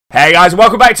Hey guys,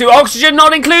 welcome back to Oxygen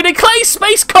Not Included Clay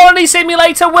Space Colony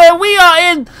Simulator, where we are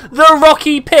in the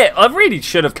Rocky Pit. I really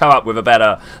should have come up with a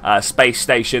better space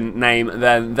station name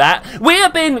than that. We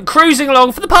have been cruising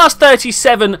along for the past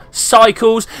 37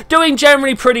 cycles, doing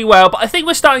generally pretty well, but I think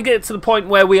we're starting to get to the point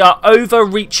where we are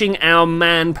overreaching our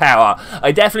manpower.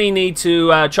 I definitely need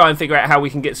to try and figure out how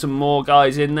we can get some more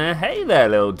guys in there. Hey there,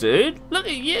 little dude. Look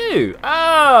at you.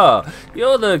 Oh,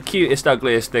 you're the cutest,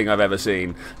 ugliest thing I've ever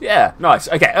seen. Yeah, nice.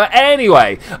 Okay.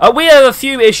 Anyway, we have a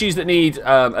few issues that need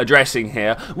addressing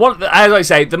here. One, as I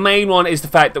say, the main one is the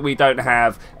fact that we don't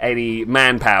have any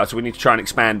manpower, so we need to try and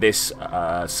expand this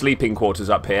sleeping quarters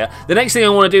up here. The next thing I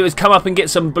want to do is come up and get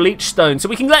some bleach stone so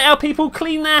we can let our people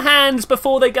clean their hands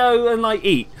before they go and like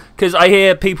eat, because I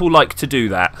hear people like to do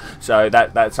that. So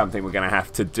that's something we're going to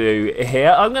have to do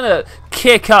here. I'm going to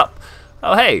kick up.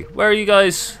 Oh hey, where are you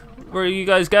guys? Where are you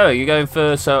guys going? You're going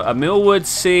for a millwood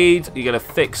seed. You're going to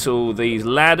fix all these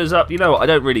ladders up. You know what? I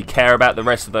don't really care about the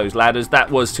rest of those ladders. That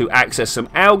was to access some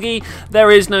algae. There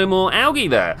is no more algae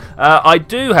there. I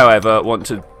do, however, want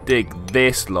to dig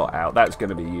this lot out. That's going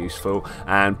to be useful.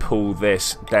 And pull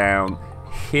this down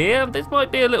here. This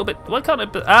might be a little bit... Why can't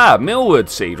I... millwood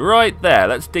seed right there.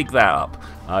 Let's dig that up.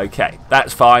 Okay,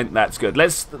 that's fine. That's good.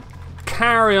 Let's...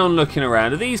 carry on looking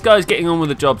around. Are these guys getting on with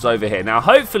the jobs over here? Now,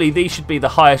 hopefully, these should be the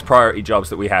highest priority jobs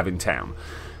that we have in town.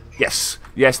 Yes,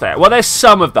 yes, they are. Well, there's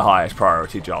some of the highest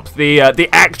priority jobs. The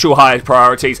actual highest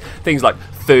priorities, things like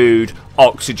food,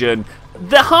 oxygen.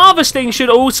 The harvesting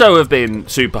should also have been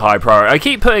super high priority. I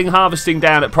keep putting harvesting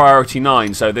down at priority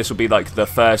 9, so this will be like the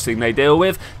first thing they deal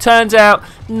with. Turns out,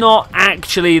 not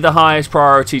actually the highest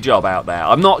priority job out there.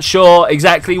 I'm not sure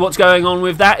exactly what's going on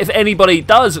with that. If anybody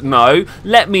does know,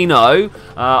 let me know.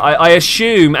 I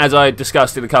assume, as I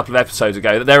discussed in a couple of episodes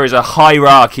ago, that there is a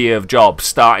hierarchy of jobs,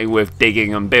 starting with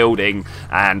digging and building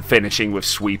and finishing with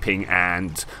sweeping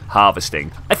and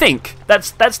harvesting. I think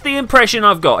that's the impression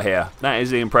I've got here. That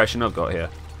is the impression I've got here.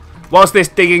 Whilst this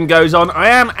digging goes on, I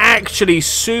am actually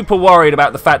super worried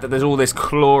about the fact that there's all this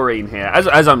chlorine here.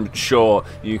 As I'm sure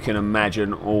you can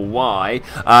imagine or why,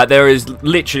 there is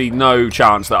literally no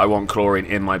chance that I want chlorine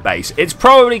in my base. It's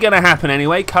probably going to happen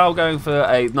anyway. Carl going for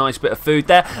a nice bit of food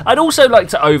there. I'd also like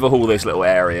to overhaul this little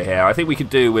area here. I think we could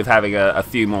do with having a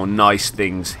few more nice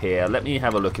things here. Let me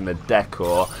have a look in the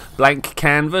decor. Blank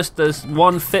canvas. Does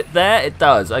one fit there? It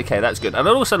does. Okay, that's good. And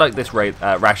I'd also like this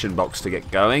ration box to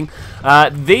get going.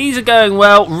 These are going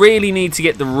well. Really need to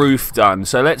get the roof done,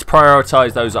 so let's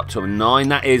prioritize those up to a 9.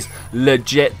 That is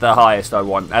legit the highest I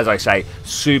want. As I say,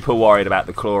 super worried about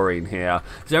the chlorine here.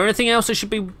 Is there anything else I should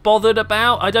be bothered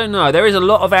about? I don't know. There is a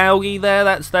lot of algae there.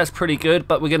 That's pretty good,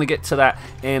 but we're going to get to that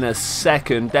in a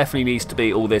second. Definitely needs to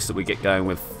be all this that we get going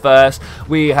with first.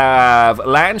 We have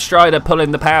Landstrider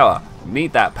pulling the power.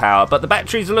 Need that power, but the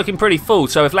batteries are looking pretty full,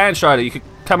 so if Landstrider, you could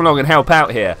come along and help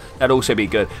out here, that'd also be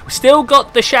good. We've still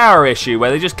got the shower issue where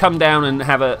they just come down and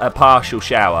have a partial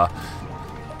shower.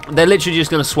 They're literally just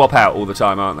going to swap out all the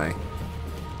time, aren't they?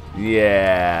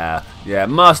 Yeah,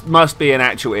 must be an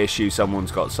actual issue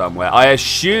someone's got somewhere. I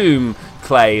assume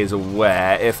Clay is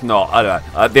aware. If not, I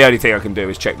don't know. The only thing I can do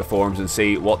is check the forums and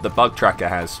see what the bug tracker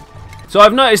has. So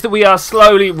I've noticed that we are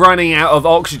slowly running out of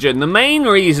oxygen. The main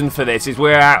reason for this is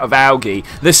we're out of algae.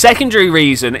 The secondary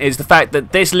reason is the fact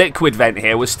that this liquid vent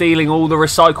here was stealing all the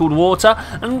recycled water,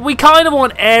 and we kind of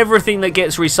want everything that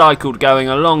gets recycled going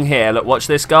along here. Look, watch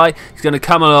this guy. He's going to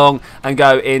come along and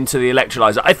go into the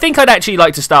electrolyzer. I think I'd actually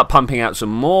like to start pumping out some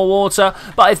more water,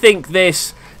 but I think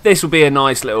this will be a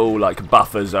nice little like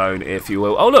buffer zone, if you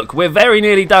will. Oh look, we're very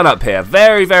nearly done up here.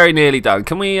 Very, very nearly done.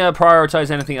 Can we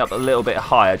prioritize anything up a little bit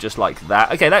higher, just like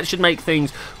that? Okay, that should make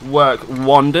things work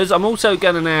wonders. I'm also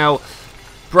going to now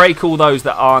break all those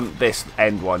that aren't this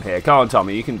end one here. Come on,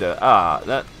 Tommy, you can do it.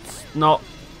 That's not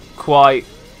quite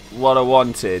what I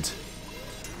wanted.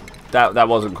 That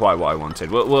wasn't quite what I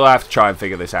wanted. We'll have to try and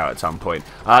figure this out at some point.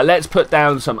 Let's put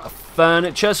down some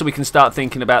furniture so we can start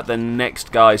thinking about the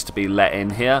next guys to be let in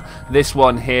here. This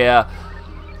one here.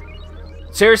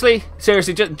 Seriously,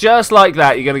 just like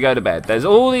that, you're going to go to bed. There's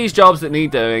all these jobs that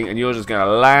need doing, and you're just going to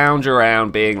lounge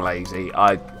around being lazy.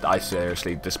 I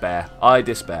seriously despair. I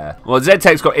despair. Well,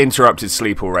 ZTech's got interrupted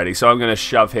sleep already, so I'm going to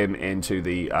shove him into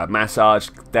the massage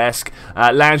desk.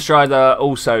 Landstrider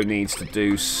also needs to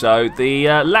do so. The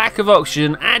lack of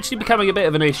oxygen actually becoming a bit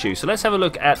of an issue. So let's have a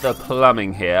look at the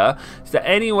plumbing here. Is there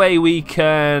any way we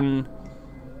can...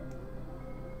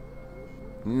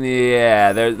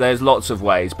 Yeah, there's lots of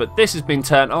ways, but this has been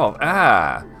turned off.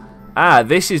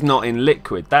 This is not in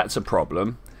liquid. That's a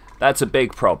problem. That's a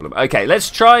big problem. Okay,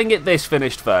 let's try and get this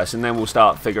finished first, and then we'll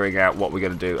start figuring out what we're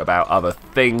going to do about other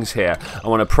things here. I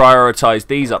want to prioritize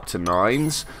these up to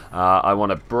 9s. I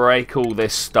want to break all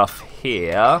this stuff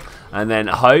here, and then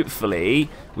hopefully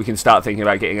we can start thinking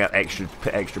about getting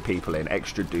extra people in,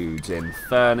 extra dudes in.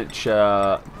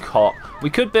 Furniture, cot. We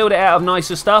could build it out of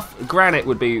nicer stuff. Granite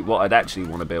would be what I'd actually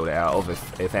want to build it out of,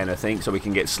 if anything, so we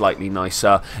can get slightly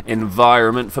nicer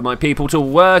environment for my people to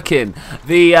work in.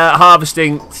 The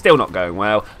harvesting, still not going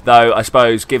well, though I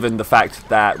suppose given the fact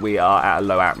that we are at a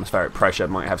low atmospheric pressure,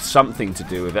 might have something to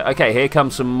do with it. Okay, here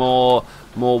comes some more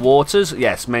waters.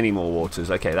 Yes, many more waters.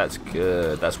 Okay, that's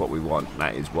good. That's what we want.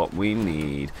 That is what we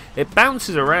need. It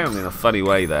bounces around in a funny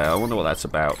way there. I wonder what that's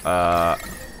about.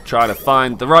 Trying to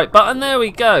find the right button. There we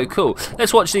go. Cool.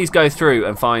 Let's watch these go through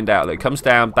and find out. It comes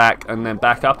down, back, and then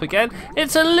back up again.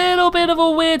 It's a little bit of a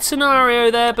weird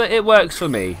scenario there, but it works for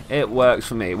me. It works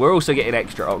for me. We're also getting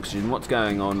extra oxygen. What's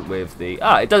going on with the...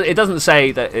 it doesn't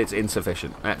say that it's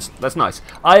insufficient. That's nice.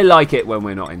 I like it when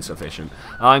we're not insufficient.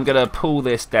 I'm going to pull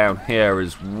this down here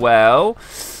as well.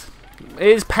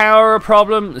 Is power a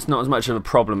problem? It's not as much of a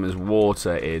problem as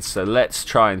water is, so let's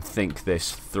try and think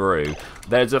this through.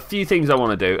 There's a few things I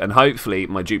want to do, and hopefully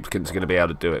my duplicates are going to be able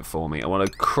to do it for me. I want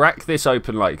to crack this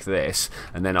open like this,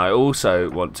 and then I also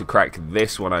want to crack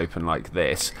this one open like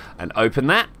this, and open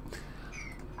that.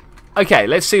 Okay,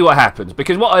 let's see what happens,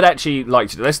 because what I'd actually like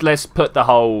to do, let's put the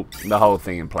whole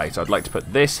thing in place. I'd like to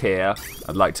put this here.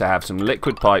 I'd like to have some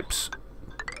liquid pipes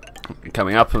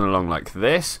coming up and along like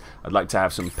this. I'd like to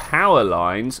have some power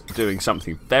lines doing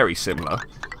something very similar,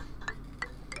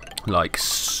 like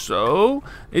so.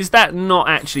 Is that not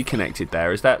actually connected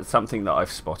there? Is that something that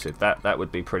I've spotted? That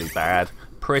would be pretty bad,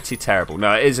 pretty terrible.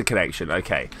 No, it is a connection.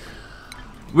 Okay,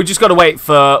 we just got to wait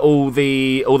for all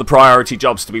the priority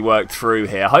jobs to be worked through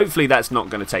here. Hopefully that's not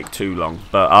going to take too long,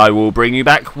 but I will bring you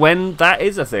back when that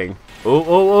is a thing.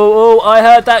 Oh, I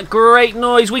heard that great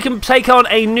noise. We can take on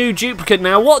a new duplicate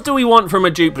now. What do we want from a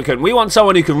duplicate? We want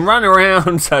someone who can run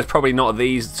around, so it's probably not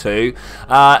these two.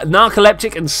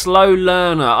 Narcoleptic and slow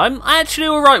learner. I'm actually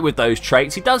alright with those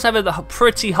traits. He does have a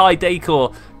pretty high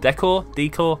decor, I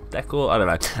don't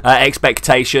know,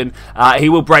 expectation. He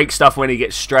will break stuff when he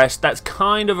gets stressed. That's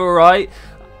kind of alright.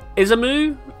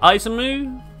 Ismu?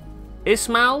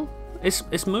 Ismail?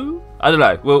 Ismu? I don't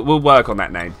know. We'll work on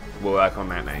that name.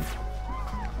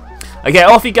 Okay,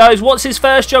 off he goes. What's his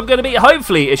first job going to be?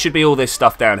 Hopefully, it should be all this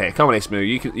stuff down here. Come on, Ismu.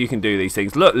 You can do these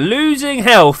things. Look, losing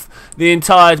health the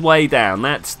entire way down.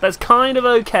 That's kind of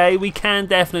okay. We can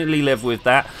definitely live with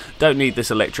that. Don't need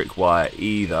this electric wire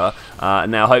either.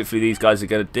 Now, hopefully, these guys are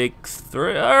going to dig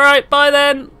through. All right, bye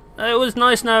then. It was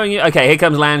nice knowing you. Okay, here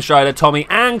comes Landstrider, Tommy,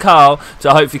 and Carl to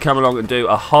hopefully come along and do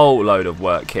a whole load of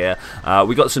work here.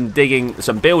 We got some digging,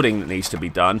 some building that needs to be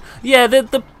done. Yeah,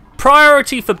 the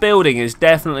priority for building is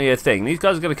definitely a thing. These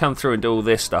guys are going to come through and do all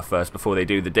this stuff first before they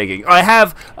do the digging. I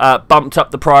have bumped up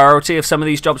the priority of some of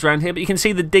these jobs around here, but you can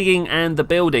see the digging and the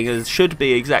building should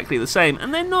be exactly the same,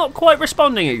 and they're not quite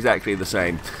responding exactly the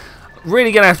same.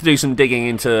 Really going to have to do some digging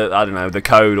into, I don't know, the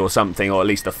code or something, or at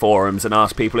least the forums, and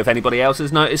ask people if anybody else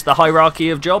has noticed the hierarchy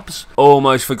of jobs.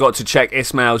 Almost forgot to check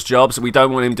Ismail's jobs. We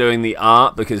don't want him doing the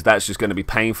art because that's just going to be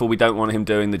painful. We don't want him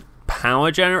doing the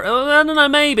power generator. I don't know,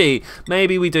 maybe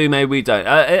we do, maybe we don't.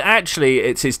 Actually,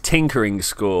 it's his tinkering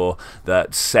score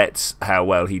that sets how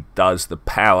well he does the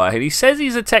power, and he says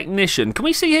he's a technician. Can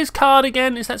we see his card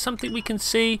again? Is that something we can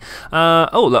see?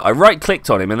 Oh look, I right clicked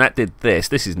on him and that did this.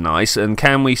 This is nice. And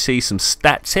can we see some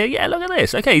stats here? Yeah, look at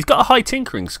this. Okay, he's got a high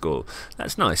tinkering score.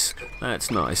 That's nice.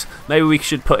 Maybe we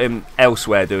should put him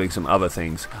elsewhere doing some other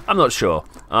things. I'm not sure.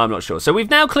 So we've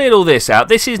now cleared all this out.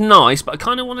 This is nice, but I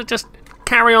kind of want to just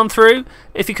carry on through.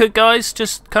 If you could, guys,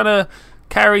 just kind of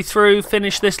carry through,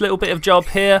 finish this little bit of job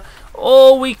here.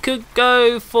 Or we could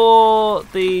go for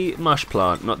the mush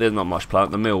plant. Not mush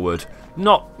plant, the millwood.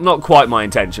 Not quite my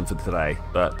intention for today,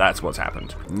 but that's what's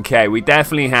happened. Okay, we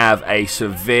definitely have a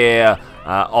severe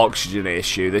oxygen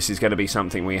issue. This is going to be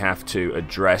something we have to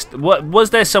address. What was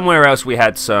there somewhere else we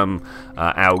had some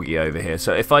algae over here?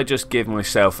 So if I just give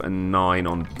myself a 9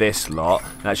 on this lot,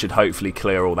 that should hopefully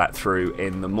clear all that through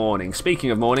in the morning.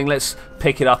 Speaking of morning, let's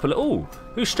pick it up a little. Ooh,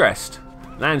 who's stressed?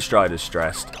 Landstrider's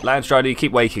stressed. Landstrider, you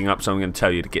keep waking up, so I'm going to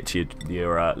tell you to get to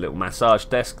your little massage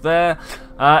desk there.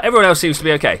 Everyone else seems to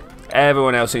be okay.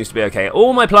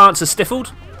 All my plants are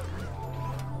stifled.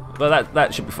 But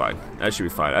that should be fine.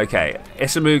 Okay,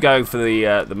 Isamu going for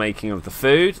the making of the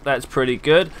food. That's pretty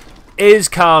good. Is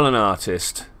Carl an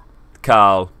artist?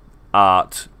 Carl,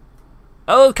 art.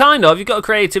 Oh, kind of. You've got a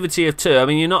creativity of 2. I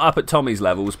mean, you're not up at Tommy's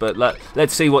levels, but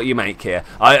let's see what you make here.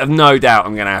 I have no doubt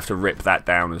I'm going to have to rip that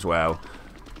down as well.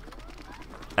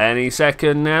 Any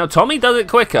second now. Tommy does it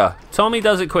quicker. Tommy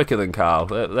does it quicker than Carl.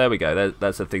 There we go.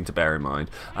 That's a thing to bear in mind.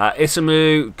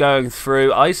 Isamu going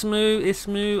through.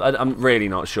 Ismu? I'm really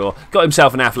not sure. Got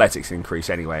himself an athletics increase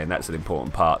anyway, and that's an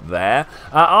important part there.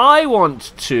 I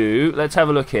want to... Let's have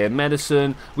a look here.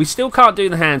 Medicine. We still can't do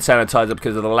the hand sanitizer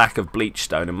because of the lack of bleach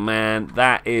stone. And man,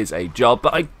 that is a job.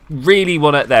 But I really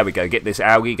want to... There we go. Get this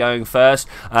algae going first.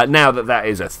 Now that that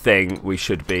is a thing, we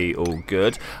should be all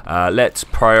good. Let's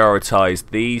prioritise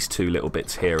these two little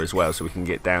bits here as well so we can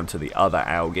get down to the other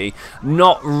algae.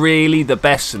 Not really the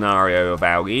best scenario of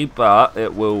algae, but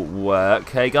it will work.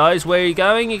 Hey guys, where are you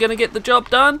going? You're going to get the job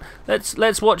done?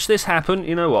 Let's watch this happen.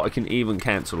 You know what? I can even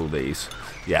cancel all these.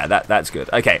 Yeah, that's good.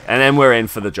 Okay, and then we're in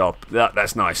for the job.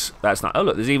 That's nice. That's nice. Oh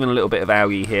look, there's even a little bit of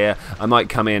algae here. I might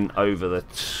come in over the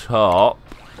top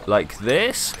like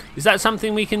this. Is that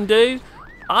something we can do?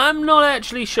 I'm not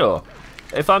actually sure.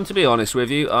 If I'm to be honest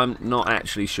with you, I'm not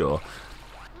actually sure.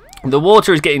 The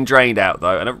water is getting drained out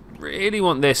though, and I really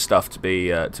want this stuff to be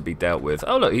dealt with.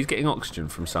 Oh look, he's getting oxygen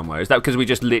from somewhere. Is that because we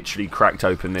just literally cracked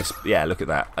open this? Yeah, look at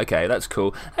that. Okay, that's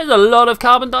cool. There's a lot of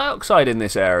carbon dioxide in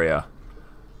this area,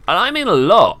 and I mean a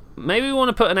lot. Maybe we want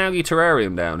to put an algae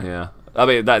terrarium down here. I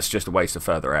mean, that's just a waste of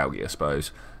further algae, I suppose.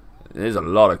 There's a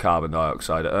lot of carbon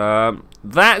dioxide.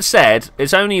 That said,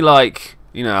 it's only like,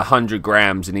 you know, 100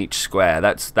 grams in each square.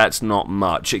 That's not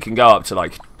much. It can go up to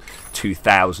like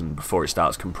 2,000 before it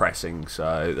starts compressing,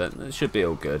 so that should be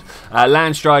all good.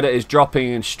 Landstrider is dropping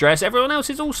in stress. Everyone else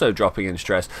is also dropping in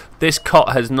stress. This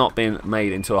cot has not been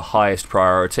made into a highest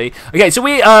priority. Okay, so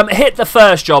we hit the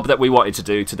first job that we wanted to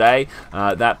do today,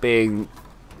 that being...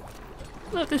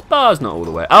 Look, this bar's not all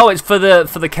the way. Oh, it's for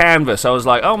the canvas. I was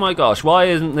like, oh my gosh, why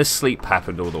isn't this sleep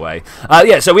happened all the way?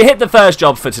 Yeah, so we hit the first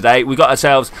job for today. We got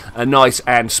ourselves a nice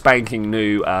and spanking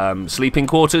new sleeping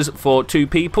quarters for 2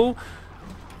 people.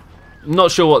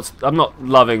 Not sure I'm not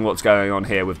loving what's going on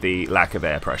here with the lack of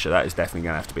air pressure. That is definitely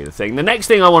going to have to be the thing. The next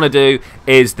thing I want to do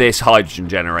is this hydrogen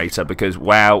generator because,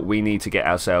 wow, we need to get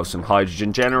ourselves some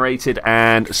hydrogen generated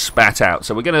and spat out.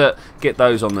 So we're going to get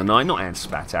those on the 9, not and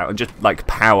spat out, and just like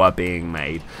power being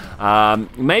made.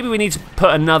 Maybe we need to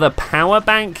put another power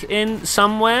bank in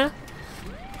somewhere.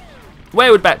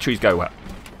 Where would batteries go well?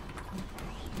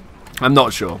 I'm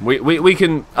not sure. We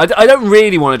can... I don't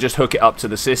really want to just hook it up to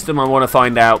the system. I want to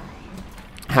find out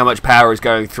how much power is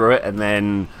going through it, and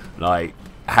then like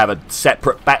have a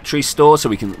separate battery store so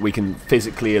we can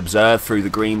physically observe through the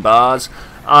green bars.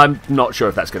 I'm not sure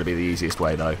if that's going to be the easiest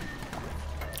way though.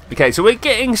 Okay, so we're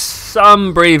getting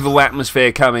some breathable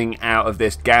atmosphere coming out of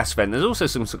this gas vent. There's also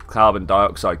some carbon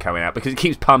dioxide coming out because it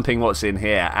keeps pumping what's in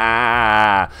here.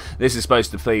 This is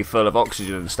supposed to be full of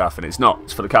oxygen and stuff, and it's not.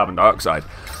 It's full of carbon dioxide.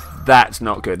 That's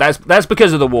not good. That's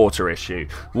because of the water issue.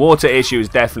 Water issue is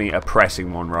definitely a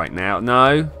pressing one right now.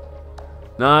 No,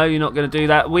 you're not going to do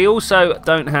that. We also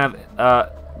don't have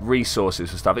resources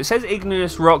for stuff. It says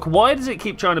igneous rock. Why does it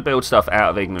keep trying to build stuff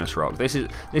out of igneous rock? This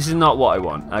is not what I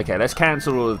want. Okay, let's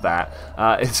cancel all of that.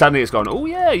 Suddenly it's gone, oh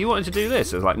yeah, you wanted to do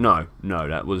this. I was like, no,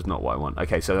 that was not what I want.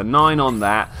 Okay, so the 9 on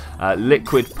that.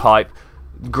 Liquid pipe.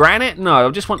 Granite? No,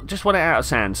 I just want it out of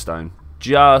sandstone.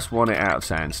 Just want it out of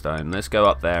sandstone. Let's go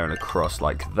up there and across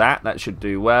like that. That should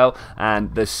do well.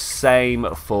 And the same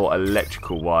for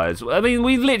electrical wires. I mean,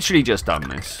 we've literally just done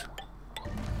this.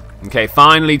 Okay,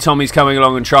 finally Tommy's coming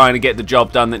along and trying to get the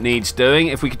job done that needs doing.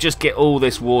 If we could just get all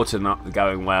this water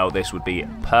going well, this would be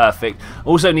perfect.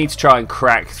 Also need to try and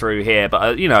crack through here,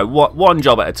 but you know, one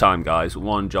job at a time, guys.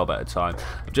 One job at a time.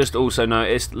 I've just also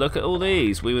noticed, look at all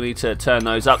these. We will need to turn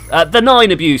those up. The 9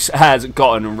 abuse has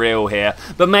gotten real here,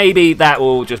 but maybe that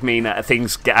will just mean that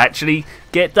things actually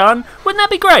get done. Wouldn't that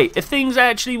be great if things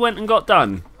actually went and got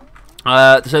done?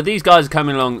 So these guys are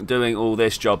coming along doing all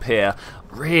this job here.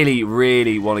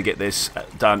 Really want to get this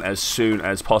done as soon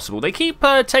as possible. They keep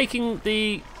taking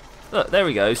the... Look, there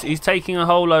he goes. He's taking a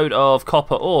whole load of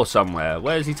copper ore somewhere.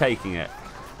 Where is he taking it?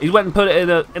 He went and put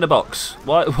it in a box.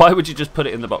 Why would you just put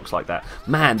it in the box like that?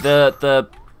 Man, the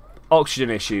oxygen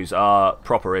issues are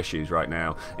proper issues right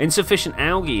now. Insufficient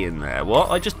algae in there.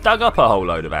 What? I just dug up a whole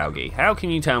load of algae. How can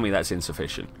you tell me that's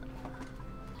insufficient?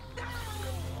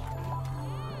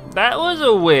 That was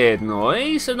a weird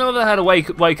noise. I've never had a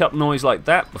wake up noise like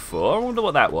that before. I wonder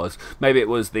what that was. Maybe it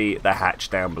was the hatch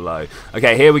down below.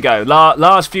 Okay, here we go.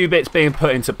 Last few bits being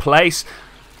put into place.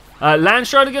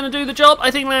 Landstrider going to do the job?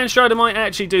 I think Landstrider might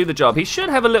actually do the job. He should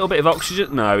have a little bit of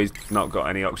oxygen. No, he's not got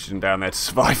any oxygen down there to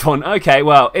survive on. Okay,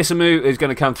 well, Isamu is going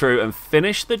to come through and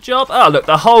finish the job. Oh, look,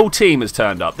 the whole team has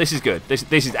turned up. This is good. This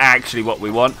is actually what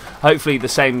we want. Hopefully the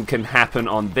same can happen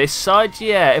on this side.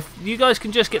 Yeah, if you guys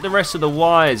can just get the rest of the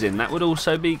wires in, that would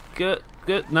also be good.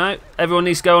 good. No, everyone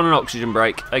needs to go on an oxygen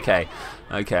break. Okay,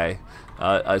 okay.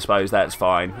 I suppose that's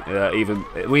fine.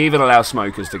 We even allow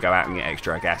smokers to go out and get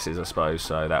extra gases, I suppose,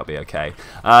 so that'll be okay.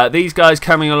 These guys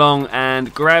coming along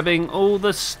and grabbing all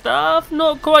the stuff.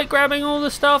 Not quite grabbing all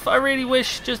the stuff. I really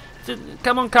wish. Just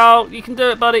come on, Carl. You can do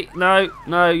it, buddy. No,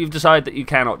 no, you've decided that you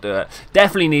cannot do it.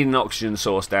 Definitely need an oxygen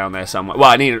source down there somewhere.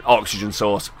 Well, I need an oxygen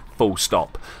source. Full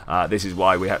stop. This is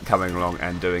why we're coming along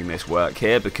and doing this work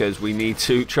here, because we need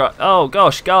to try. Oh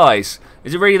gosh, guys,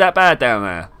 is it really that bad down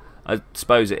there? I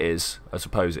suppose it is. I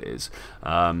suppose it is.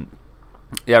 Yeah,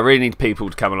 I really need people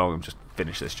to come along and just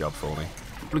finish this job for me.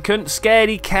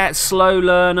 Scaredy cat, slow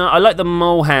learner. I like the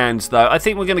mole hands though. I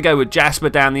think we're going to go with Jasper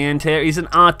down the end here. He's an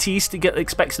artiste. He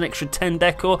expects an extra 10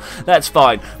 decor. That's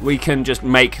fine. We can just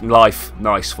make life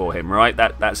nice for him, right?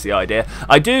 That's the idea.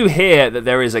 I do hear that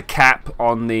there is a cap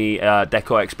on the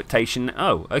decor expectation.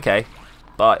 Oh, okay.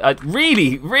 But I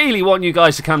really, really want you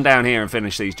guys to come down here and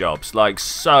finish these jobs. Like,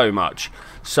 so much.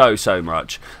 So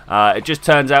much. It just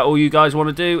turns out all you guys want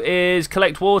to do is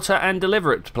collect water and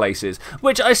deliver it to places,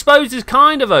 which I suppose is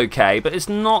kind of okay, but it's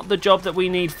not the job that we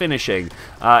need finishing.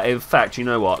 In fact, you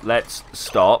know what? Let's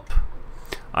stop.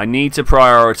 I need to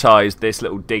prioritise this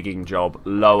little digging job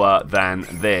lower than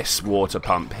this water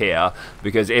pump here,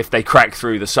 because if they crack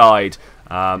through the side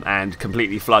and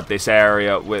completely flood this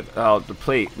area with... Oh,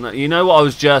 deplete. You know what I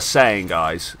was just saying,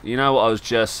 guys? You know what I was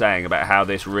just saying about how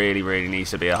this really, really needs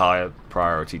to be a higher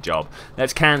priority job.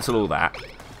 Let's cancel all that.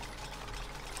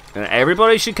 And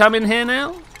everybody should come in here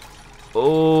now?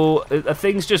 Or are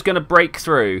things just going to break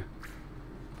through?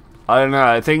 I don't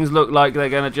know. Things look like they're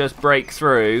going to just break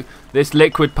through. This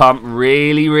liquid pump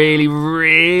really, really,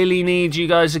 really needs you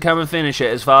guys to come and finish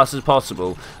it as fast as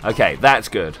possible. Okay, that's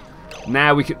good.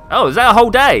 Now we can... Oh, is that a whole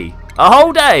day? A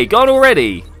whole day gone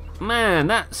already? Man,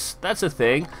 that's a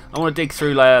thing. I want to dig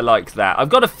through layer like that. I've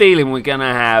got a feeling we're going to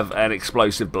have an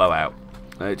explosive blowout.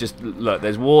 Just look,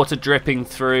 there's water dripping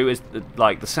through. It's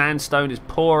like the sandstone is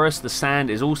porous. The sand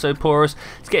is also porous.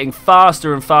 It's getting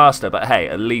faster and faster, but hey,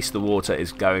 at least the water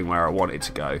is going where I want it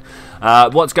to go.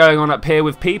 What's going on up here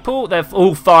with people? They're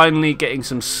all finally getting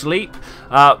some sleep.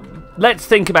 Let's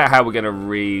think about how we're going to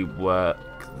rework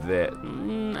this.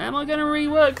 Am I going to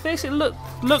rework this? It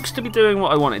looks to be doing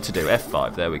what I want it to do.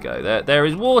 F5, there we go. There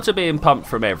is water being pumped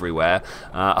from everywhere.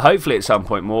 Hopefully at some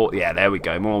point more... Yeah, there we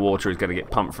go. More water is going to get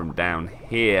pumped from down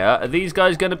here. Are these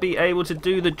guys going to be able to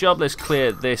do the job? Let's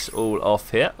clear this all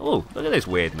off here. Oh, look at this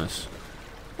weirdness.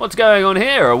 What's going on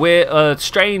here? A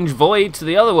strange void to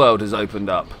the other world has opened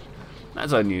up.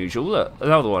 That's unusual. Look,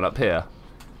 another one up here.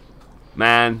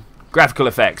 Man... Graphical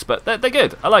effects, but they're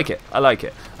good. I like it. I like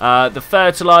it. The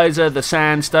fertilizer, the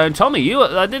sandstone. Tommy,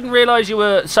 I didn't realise you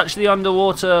were such the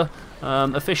underwater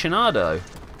aficionado.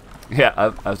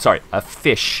 Yeah, sorry,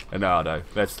 aficionado.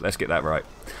 Let's get that right.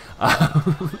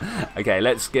 Okay,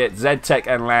 let's get ZTech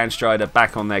and Landstrider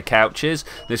back on their couches.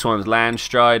 This one's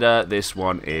Landstrider. This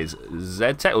one is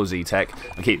ZTech or ZTech.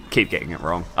 I keep getting it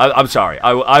wrong. I'm sorry.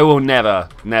 I will never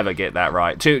get that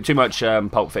right. Too much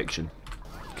Pulp Fiction,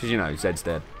 because you know Zed's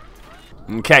dead.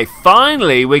 Okay,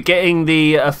 finally we're getting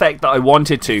the effect that I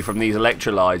wanted to from these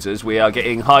electrolyzers. We are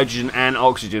getting hydrogen and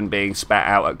oxygen being spat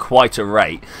out at quite a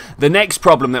rate. The next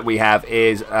problem that we have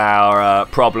is our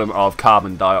problem of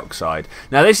carbon dioxide.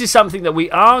 Now this is something that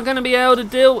we are going to be able to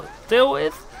deal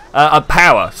with.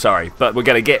 Power, sorry, but we're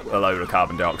going to get a load of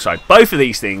carbon dioxide. Both of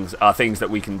these things are things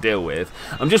that we can deal with.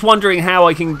 I'm just wondering how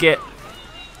I can get...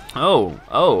 Oh,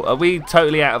 are we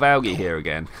totally out of algae here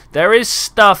again? There is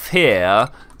stuff here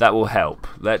that will help.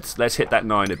 Let's hit that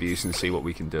 9 abuse and see what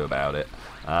we can do about it.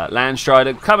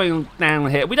 Landstrider coming down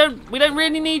here. We don't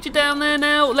really need you down there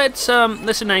now. Let's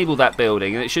enable that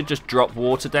building, and it should just drop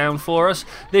water down for us.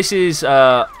 This is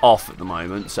off at the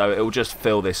moment, so it will just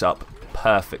fill this up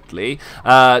perfectly.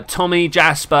 Tommy,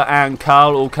 Jasper, and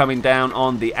Carl all coming down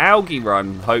on the algae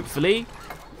run. Hopefully,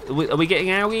 are we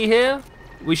getting algae here?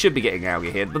 We should be getting algae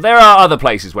here, but there are other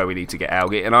places where we need to get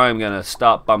algae, and I am going to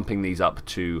start bumping these up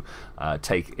to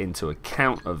take into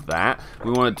account of that.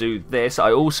 We want to do this.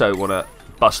 I also want to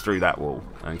bust through that wall.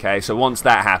 Okay, so once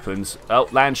that happens, oh,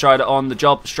 Landstrider on the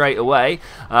job straight away.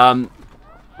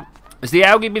 Has the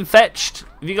algae been fetched?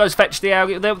 Have you guys fetched the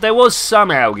algae? There was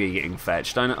some algae getting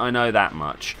fetched. I know that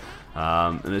much.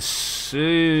 And as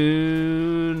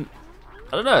soon...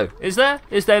 I don't know. Is there?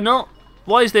 Is there not?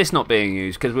 Why is this not being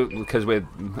used? Because we're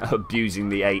abusing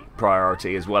the 8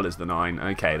 priority as well as the 9.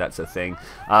 Okay, that's a thing.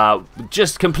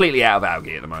 Just completely out of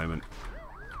algae at the moment.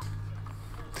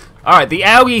 Alright, the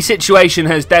algae situation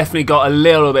has definitely got a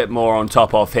little bit more on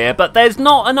top of here, but there's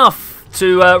not enough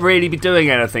to really be doing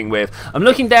anything with. I'm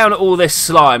looking down at all this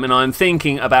slime and I'm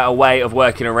thinking about a way of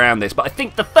working around this, but I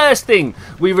think the first thing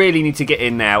we really need to get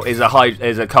in now is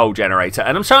a coal generator,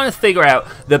 and I'm trying to figure out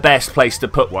the best place to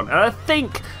put one, and I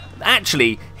think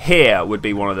actually here would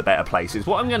be one of the better places.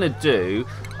 What I'm going to do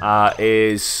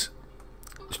is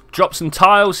drop some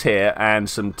tiles here and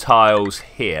some tiles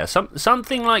here,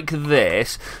 something like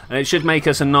this, and it should make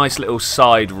us a nice little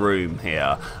side room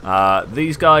here.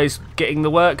 These guys getting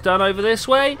the work done over this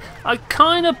way. I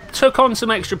kind of took on some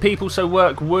extra people so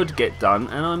work would get done,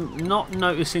 and I'm not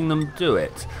noticing them do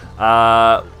it.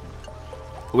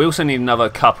 We also need another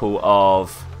couple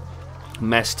of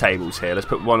mess tables here. Let's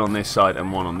put one on this side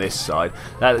and one on this side.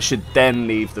 That should then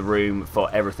leave the room for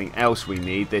everything else we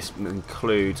need. This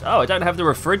includes... oh, I don't have the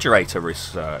refrigerator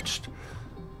researched.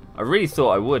 I really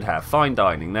thought I would have. Fine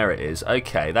dining, there it is.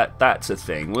 Okay, that's a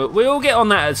thing. We'll get on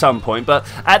that at some point, but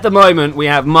at the moment we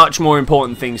have much more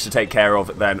important things to take care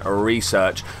of than a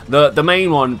research. The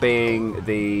main one being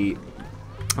the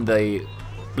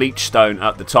bleach stone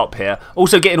at the top here.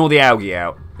 Also getting all the algae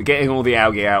out. Getting all the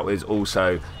algae out is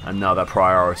also another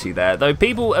priority there. Though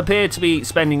people appear to be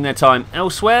spending their time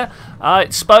elsewhere, I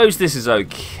suppose this is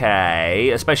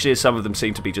okay, especially as some of them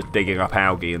seem to be just digging up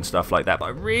algae and stuff like that. But I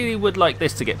really would like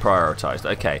this to get prioritized.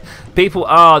 Okay, people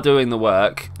are doing the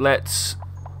work. Let's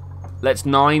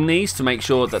 9 these to make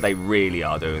sure that they really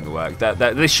are doing the work.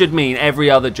 This should mean every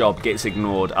other job gets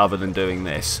ignored other than doing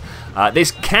this.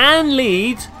 This can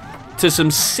lead to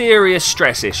some serious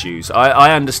stress issues.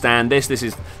 I understand this. This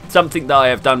is something that I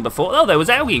have done before. Oh, there was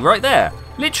algae right there.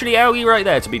 Literally algae right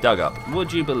there to be dug up.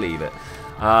 Would you believe it?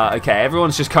 Okay,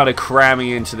 everyone's just kind of cramming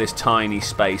into this tiny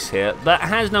space here. That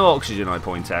has no oxygen, I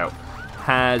point out.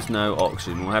 Has no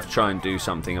oxygen. We'll have to try and do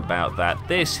something about that.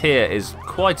 This here is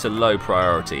quite a low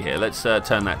priority here. Let's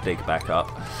turn that dig back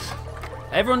up.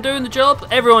 Everyone doing the job?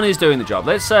 Everyone is doing the job.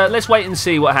 Let's wait and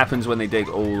see what happens when they dig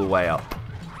all the way up.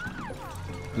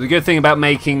 The good thing about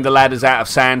making the ladders out of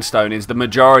sandstone is the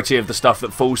majority of the stuff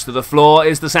that falls to the floor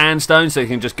is the sandstone, so you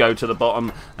can just go to the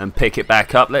bottom and pick it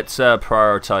back up. Let's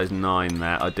prioritise 9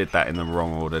 there. I did that in the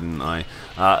wrong order, didn't I?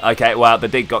 Okay, well, the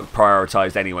dig got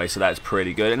prioritised anyway, so that's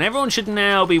pretty good. And everyone should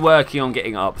now be working on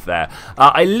getting up there.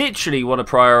 I literally want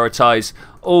to prioritise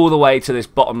all the way to this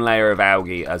bottom layer of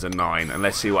algae as a 9, and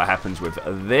let's see what happens with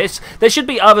this. There should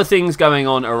be other things going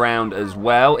on around as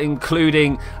well,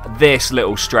 including this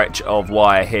little stretch of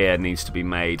wire here needs to be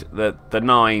made. The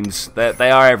 9s, they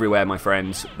are everywhere, my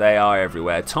friends. They are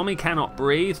everywhere. Tommy cannot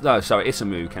breathe. No, sorry,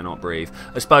 Isamu cannot breathe.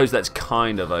 I suppose that's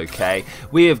kind of okay.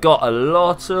 We have got a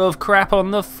lot of crap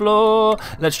on the floor.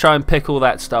 Let's try and pick all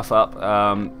that stuff up.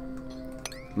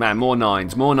 Man, more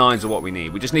 9s. More 9s are what we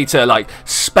need. We just need to, like,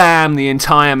 spam the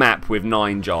entire map with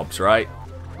 9 jobs, right?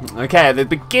 Okay, the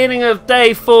beginning of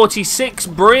day 46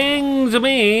 brings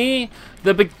me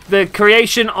the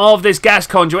creation of this gas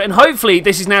conduit, and hopefully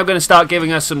this is now going to start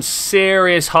giving us some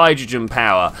serious hydrogen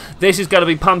power. This is going to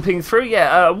be pumping through,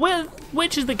 yeah,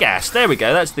 which is the gas? There we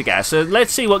go, that's the gas. So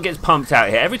let's see what gets pumped out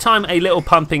here. Every time a little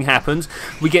pumping happens,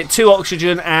 we get 2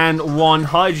 oxygen and 1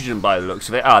 hydrogen by the looks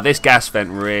of it. This gas vent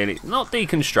really, not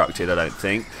deconstructed, I don't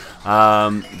think.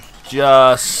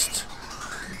 Just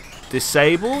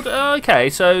disabled? Okay,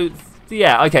 so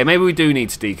yeah, okay, maybe we do need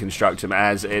to deconstruct them,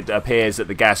 as it appears that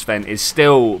the gas vent is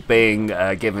still being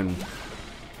given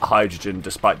hydrogen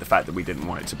despite the fact that we didn't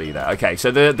want it to be there. Okay,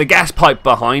 so the gas pipe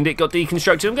behind it got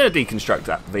deconstructed. I'm going to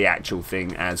deconstruct the actual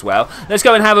thing as well. Let's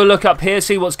go and have a look up here,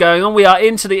 see what's going on. We are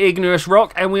into the igneous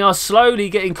rock, and we are slowly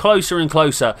getting closer and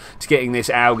closer to getting this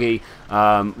algae,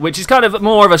 which is kind of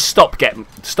more of a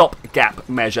stopgap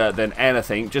measure than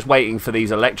anything, just waiting for these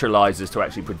electrolyzers to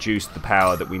actually produce the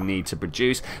power that we need to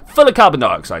produce. Full of carbon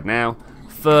dioxide now.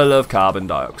 Full of carbon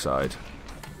dioxide.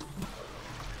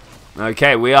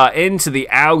 Okay, we are into the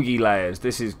algae layers.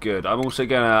 This is good. I'm also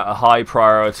going to high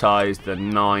prioritize the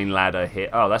 9 ladder here.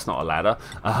 Oh, that's not a ladder.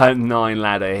 9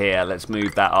 ladder here. Let's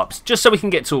move that up just so we can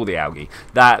get to all the algae.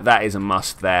 That is a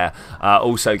must there.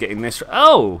 Also getting this.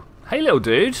 Oh, hey, little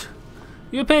dude.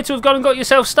 You appear to have gone and got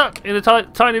yourself stuck in a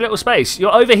tiny little space.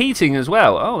 You're overheating as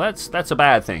well. Oh, that's a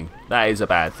bad thing. That is a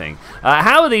bad thing.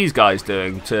 How are these guys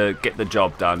doing to get the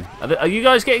job done? Are you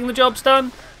guys getting the jobs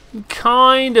done?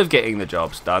 Kind of getting the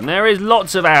jobs done. There is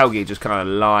lots of algae just kind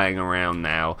of lying around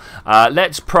now.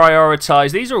 Let's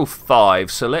prioritize. These are all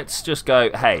 5, so let's just go,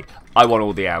 hey, I want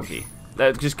all the algae.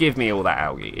 Just give me all that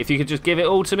algae. If you could just give it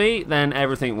all to me, then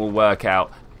everything will work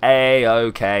out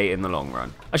a-okay in the long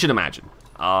run. I should imagine.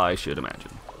 I should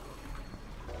imagine.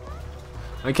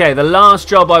 Okay, the last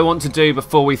job I want to do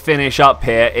before we finish up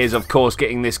here is, of course,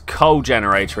 getting this coal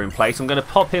generator in place. I'm going to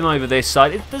pop him over this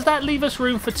side. Does that leave us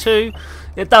room for 2?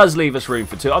 it does leave us room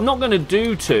for 2. I'm not going to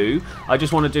do 2. I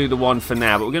just want to do the 1 for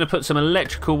now. But we're going to put some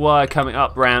electrical wire coming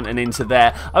up, round, and into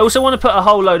there. I also want to put a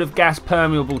whole load of gas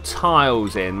permeable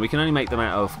tiles in. We can only make them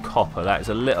out of copper. That is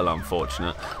a little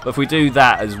unfortunate. But if we do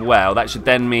that as well, that should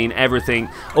then mean everything,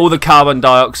 all the carbon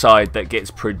dioxide that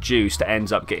gets produced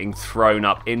ends up getting thrown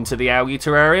up into the algae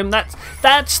terrarium.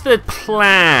 That's the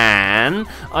plan.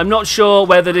 I'm not sure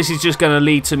whether this is just going to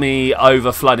lead to me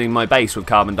over flooding my base with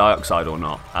carbon dioxide or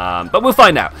not. But we'll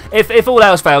find out. If all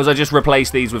else fails, I just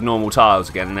replace these with normal tiles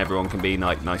again and everyone can be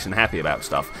like nice and happy about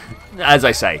stuff. As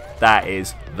I say, that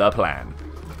is the plan.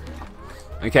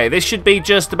 Okay, this should be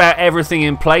just about everything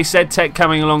in place. ZedTech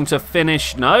coming along to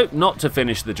finish... No, not to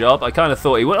finish the job. I kind of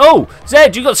thought he would... Oh,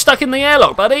 Zed, you got stuck in the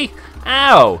airlock, buddy.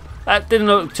 Ow. That didn't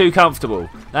look too comfortable.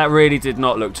 That really did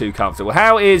not look too comfortable.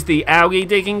 How is the algae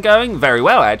digging going? Very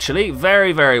well, actually.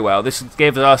 Very, very well. This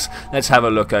gives us... Let's have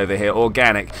a look over here.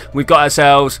 Organic. We've got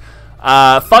ourselves...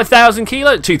 5,000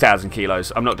 kilos? 2,000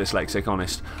 kilos. I'm not dyslexic,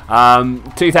 honest.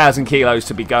 2,000 kilos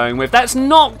to be going with. That's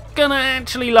not going to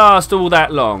actually last all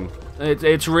that long.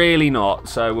 It's really not.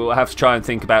 So we'll have to try and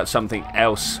think about something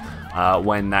else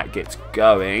when that gets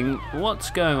going.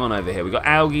 What's going on over here? We've got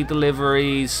algae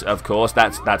deliveries. Of course,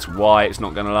 that's why it's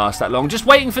not going to last that long. Just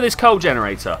waiting for this coal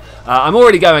generator. I'm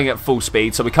already going at full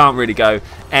speed, so we can't really go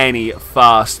any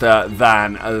faster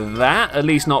than that. At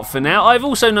least not for now. I've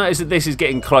also noticed that this is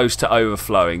getting close to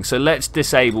overflowing, so let's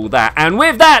disable that. And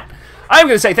with that, I'm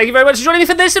going to say thank you very much for joining me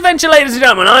for this adventure, ladies and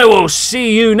gentlemen. I will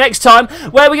see you next time,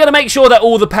 where we're going to make sure that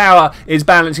all the power is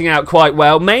balancing out quite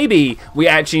well. Maybe we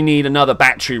actually need another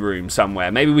battery room somewhere.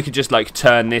 Maybe we could just like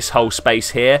turn this whole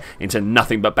space here into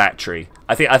nothing but battery.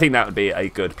 I think that would be a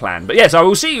good plan. But yes, I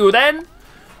will see you then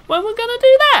when we're going to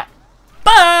do that.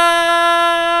 Bye!